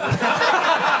 Awesome.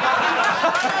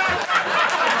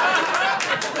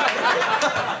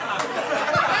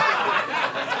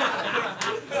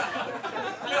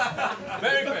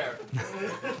 Very fair.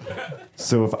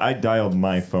 So if I dialed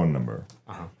my phone number,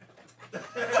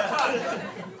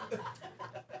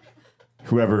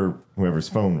 whoever's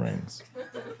phone rings.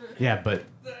 Yeah, but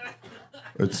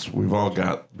we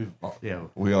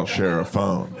all share a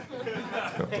phone.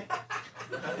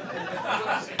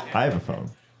 I have a phone.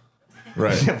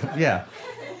 Right. Yeah.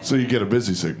 So you get a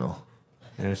busy signal.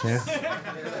 You understand?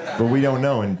 But we don't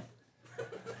know, and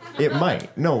it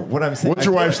might. No, what I'm saying. What's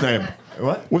your wife's name?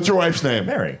 What? What's your wife's name?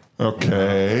 Mary.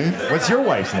 Okay. What's your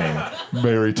wife's name?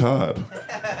 Mary Todd.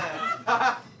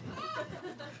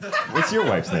 What's your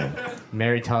wife's name?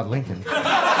 Mary Todd Lincoln.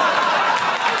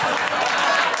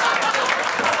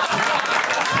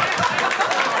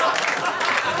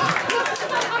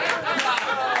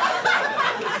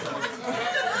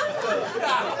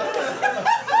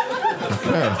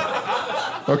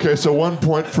 Okay, so 1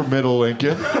 point for Middle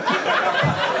Lincoln. Great.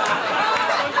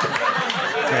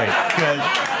 Good.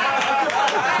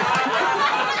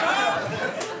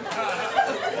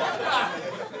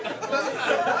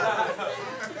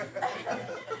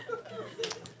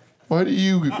 Why do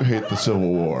you hate the Civil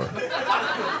War?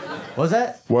 What was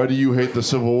that? Why do you hate the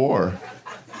Civil War?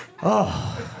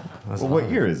 Oh. Well, what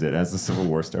year is it? Has the Civil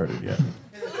War started yet?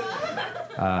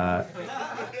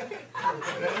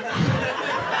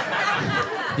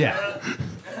 Yeah.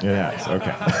 It has.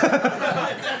 Okay.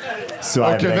 So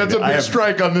okay, that's a big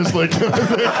strike on this Lincoln.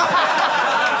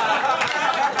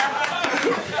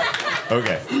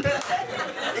 Okay.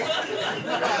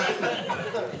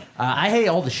 I hate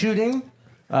all the shooting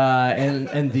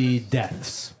and the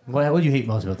deaths. What do you hate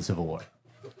most about the Civil War?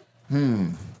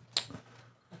 You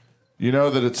know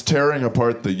that it's tearing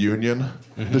apart the Union.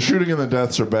 Mm-hmm. The shooting and the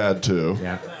deaths are bad too.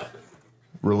 Yeah.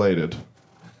 Related.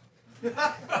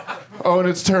 Oh, and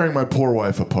it's tearing my poor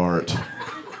wife apart.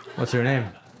 What's her name?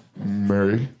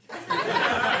 Mary.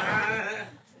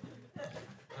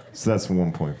 So that's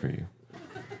 1 point for you.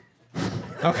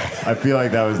 Okay. I feel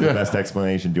like that was the best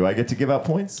explanation. Do I get to give out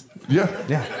points? Yeah.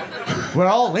 Yeah. We're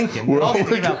all Lincoln. We all get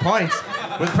to give out points.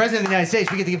 We're the president of the United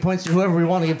States. We get to give points to whoever we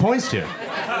want to give points to.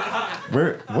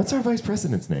 What's our vice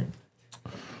president's name?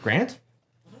 Grant?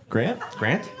 Grant?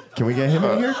 Grant? Can we get him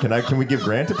in here? Can we give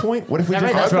Grant a point? What if we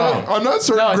just... That's wrong. I'm not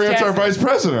certain No, it's Grant's our Jackson. vice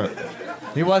president.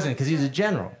 He wasn't, because he's a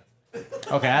general.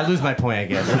 Okay, I lose my point, I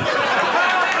guess.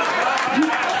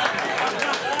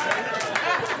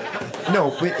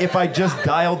 No, but if I just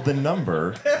dialed the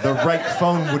number, the right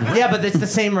phone would... Yeah, but it's the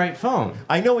same right phone.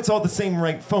 I know it's all the same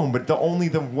right phone, but the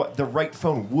right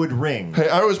phone would ring. Hey,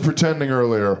 I was pretending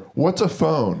earlier. What's a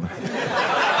phone?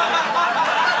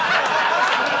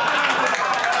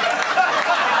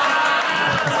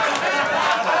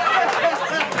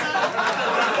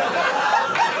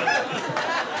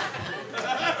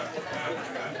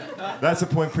 That's a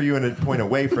point for you and a point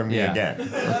away from me again.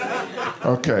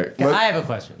 Okay. I have a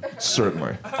question.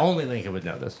 Certainly. Only Lincoln would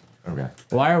know this. Okay.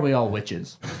 Why are we all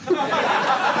witches?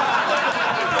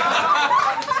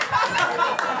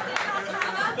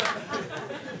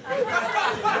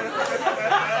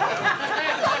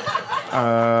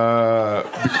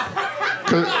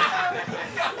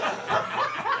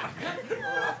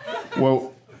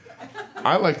 Well,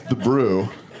 I like the brew.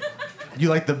 You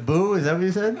like the boo? Is that what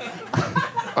you said?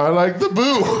 I like the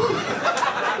boo.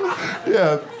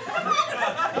 Yeah.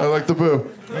 I like the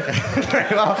boo.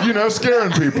 You know,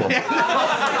 scaring people.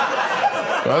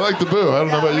 I like the boo. I don't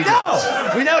know about you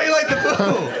guys. We know you like the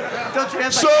boo. Don't you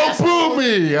have So boo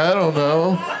me. I don't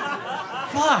know.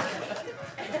 Fuck.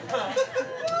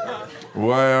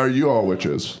 Why are you all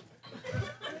witches?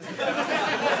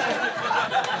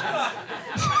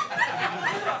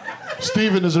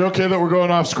 Steven, is it okay that we're going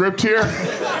off script here?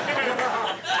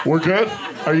 We're good?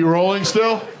 Are you rolling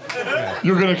still?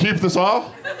 You're going to keep this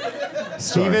off?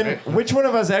 Steven, which one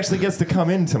of us actually gets to come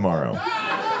in tomorrow?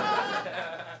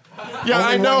 Yeah, Only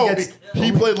I one know. gets-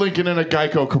 He played Lincoln in a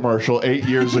Geico commercial 8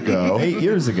 years ago. 8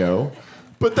 years ago.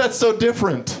 But that's so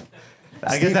different.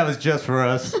 I guess that was just for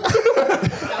us.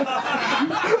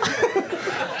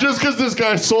 Just because this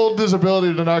guy sold his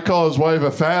ability to not call his wife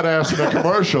a fat ass in a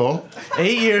commercial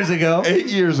 8 years ago. 8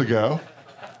 years ago.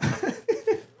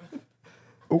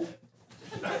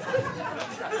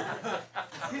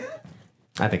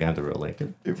 I think I'm the real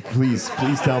Lincoln. Please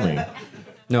tell me.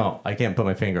 No, I can't put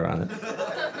my finger on it.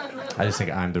 I just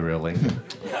think I'm the real Lincoln.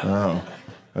 Oh,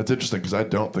 that's interesting because I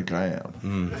don't think I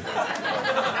am.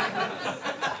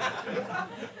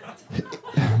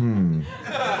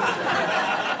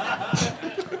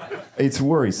 It's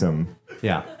worrisome.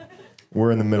 Yeah.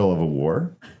 We're in the middle of a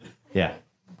war. Yeah.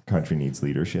 Country needs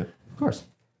leadership. Of course.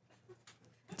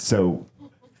 So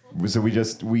we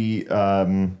just look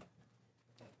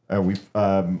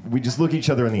each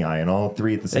other in the eye, and all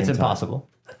three at the same It's time. impossible.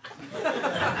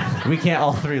 We can't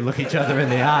all three look each other in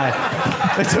the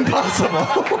eye. It's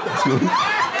impossible.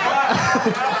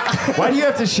 Why do you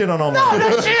have to shit on all my?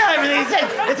 No shit. I mean,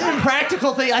 it's an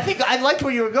impractical thing. I think I liked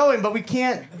where you were going, but we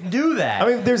can't do that. I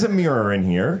mean, there's a mirror in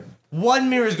here. One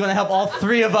mirror is going to help all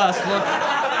three of us look.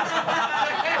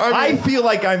 I feel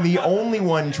like I'm the only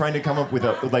one trying to come up with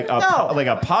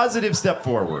a positive step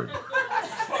forward.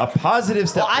 A positive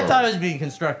step. Well, I forward. thought I was being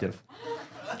constructive.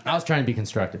 I was trying to be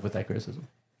constructive with that criticism.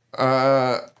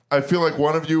 I feel like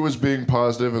one of you was being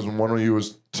positive and one of you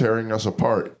was tearing us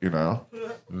apart, you know?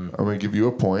 I'm going to give you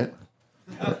a point.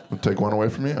 I'll take one away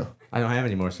from you. I don't have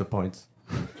any more points.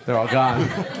 They're all gone.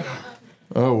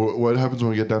 Oh, what happens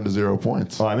when we get down to 0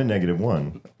 points? Oh, I'm in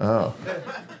 -1. Oh.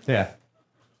 Yeah.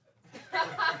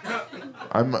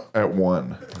 I'm at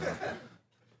 1.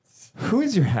 Who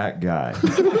is your hat guy?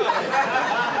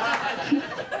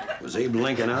 Was Abe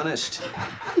Lincoln honest?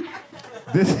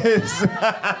 This is.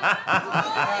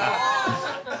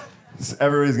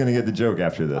 Everybody's gonna get the joke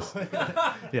after this.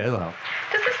 Yeah, it'll help.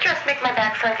 Does this dress make my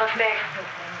backside look big?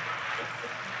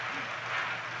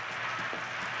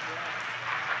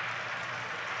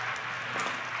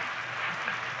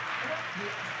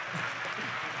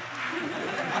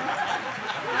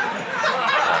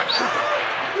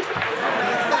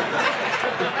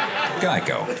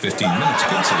 Geico. 15 minutes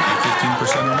could save you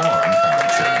 15% or more on car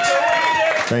insurance.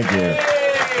 Thank you.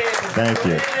 Thank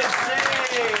you.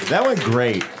 That went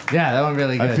great. Yeah, that went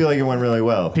really good. I feel like it went really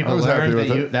well. People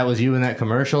learned that was you in that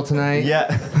commercial tonight. Yeah.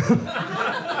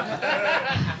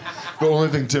 The only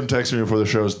thing Tim texted me before the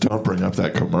show is don't bring up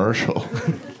that commercial.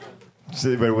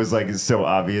 But it was like so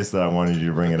obvious that I wanted you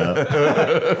to bring it up.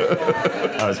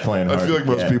 I was playing hard. I feel like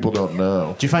most people don't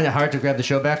know. Do you find it hard to grab the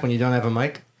show back when you don't have a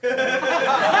mic? A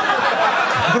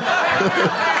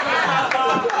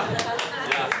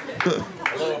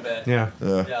little bit. Yeah.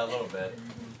 Yeah, a little bit.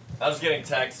 I was getting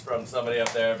texts from somebody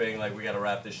up there being like, we got to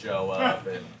wrap this show up.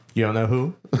 And You don't know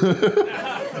who?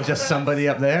 Just somebody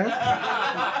up there?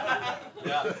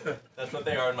 yeah, that's what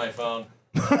they are in my phone.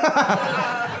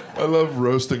 I love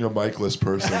roasting a micless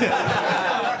person. Give me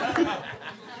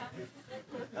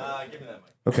that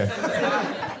mic. Okay.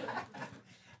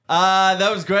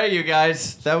 That was great, you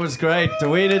guys. That was great.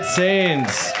 Deleted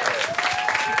scenes.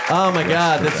 Oh my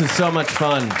God, this is so much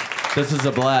fun. This is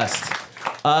a blast.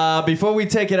 Before we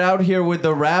take it out here with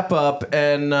the wrap up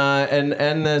and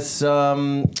end this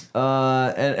and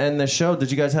the show, did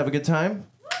you guys have a good time?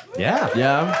 Yeah.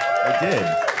 Yeah. I did.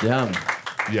 Yeah.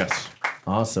 Yes.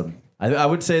 Awesome. I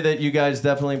would say that you guys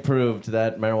definitely proved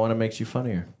that marijuana makes you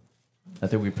funnier. I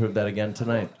think we proved that again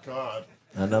tonight. God.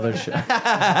 Another show.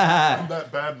 I'm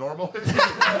that bad normally?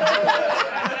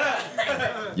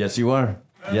 Yes, you are.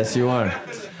 Yes, you are.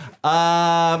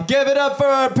 Give it up for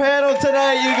our panel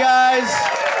tonight, you guys.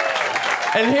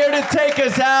 And here to take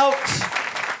us out,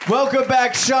 welcome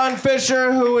back Sean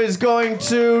Fisher, who is going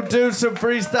to do some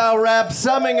freestyle rap,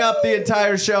 summing up the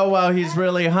entire show while he's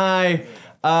really high.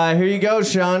 Here you go,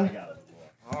 Sean.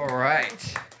 All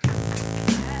right.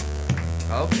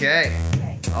 Okay.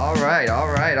 All right,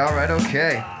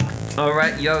 okay. All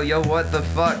right, yo, what the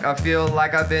fuck? I feel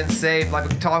like I've been saved like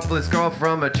a topless girl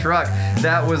from a truck.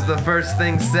 That was the first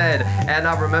thing said, and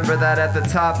I remember that at the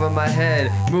top of my head.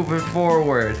 Moving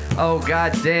forward, oh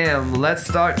goddamn, let's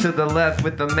start to the left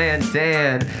with the man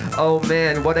Dan. Oh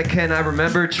man, what can I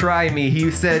remember? Try me. He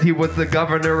said he was the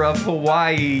governor of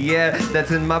Hawaii. Yeah,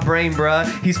 that's in my brain, bruh.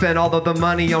 He spent all of the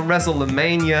money on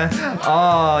WrestleMania.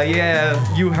 Oh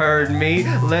yeah, you heard me.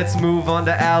 Let's move on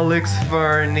to Alex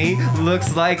Fernie.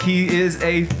 Looks like he is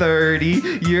a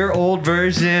 30-year-old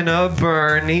version of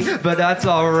Bernie, but that's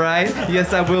alright.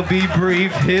 Yes, I will be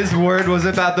brief. His word was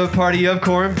about the party of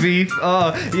corned beef.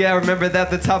 Oh, yeah, I remember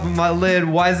that at the top of my lid.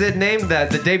 Why is it named that?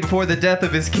 The day before the death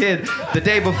of his kid. The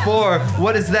day before.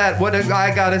 What is that? What do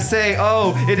I gotta say?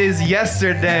 Oh, it is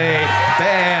yesterday.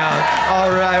 Bam.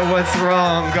 Alright, what's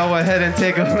wrong? Go ahead and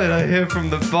take a little hit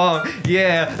from the bong.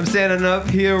 Yeah, I'm standing up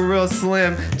here real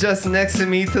slim. Just next to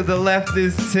me to the left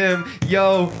is Tim.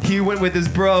 Yo, he went with his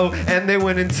bro, and they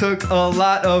went and took a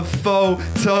lot of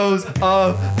photos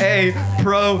of a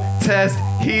protest.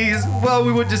 He's, well,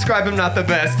 we would describe him not the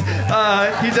best.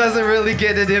 He doesn't really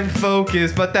get it in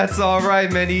focus, but that's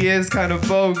alright, man, he is kind of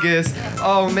bogus.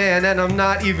 Oh man, and I'm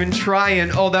not even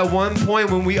trying. Oh, that one point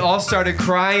when we all started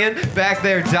crying, back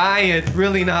there dying,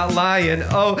 really not lying.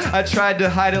 Oh, I tried to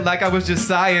hide it like I was just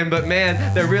sighing, but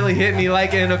man, that really hit me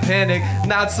like in a panic.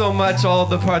 Not so much all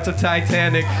the parts of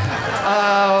Titanic.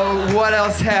 What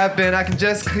else happened? I can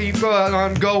just keep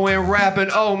going rapping.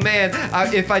 Oh man,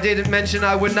 if I didn't mention,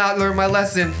 I would not learn my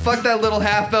lesson. Fuck that little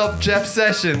half-elf Jeff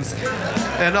Sessions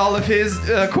and all of his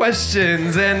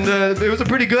questions, and it was a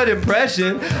pretty good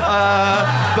impression,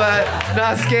 but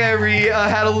not scary. I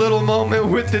had a little moment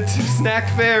with the two snack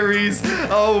fairies.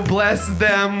 Oh, bless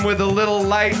them with a little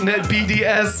light and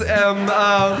BDSM.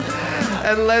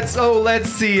 And let's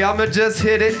see. I'ma just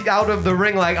hit it out of the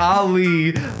ring like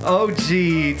Ali. Oh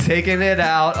gee, taking it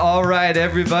out. All right,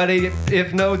 everybody.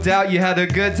 If no doubt you had a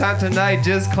good time tonight,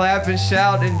 just clap and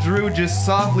shout. And Drew, just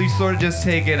softly sort of just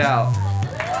take it out.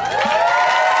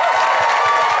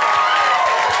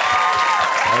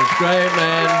 That's great,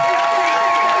 man.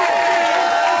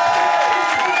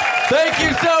 Thank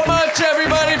you so much,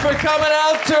 everybody, for coming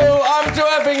out to I'm Too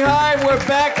Effing High. We're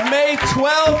back May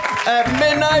 12th at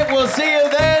midnight. We'll see you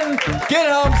then.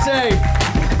 Get home safe.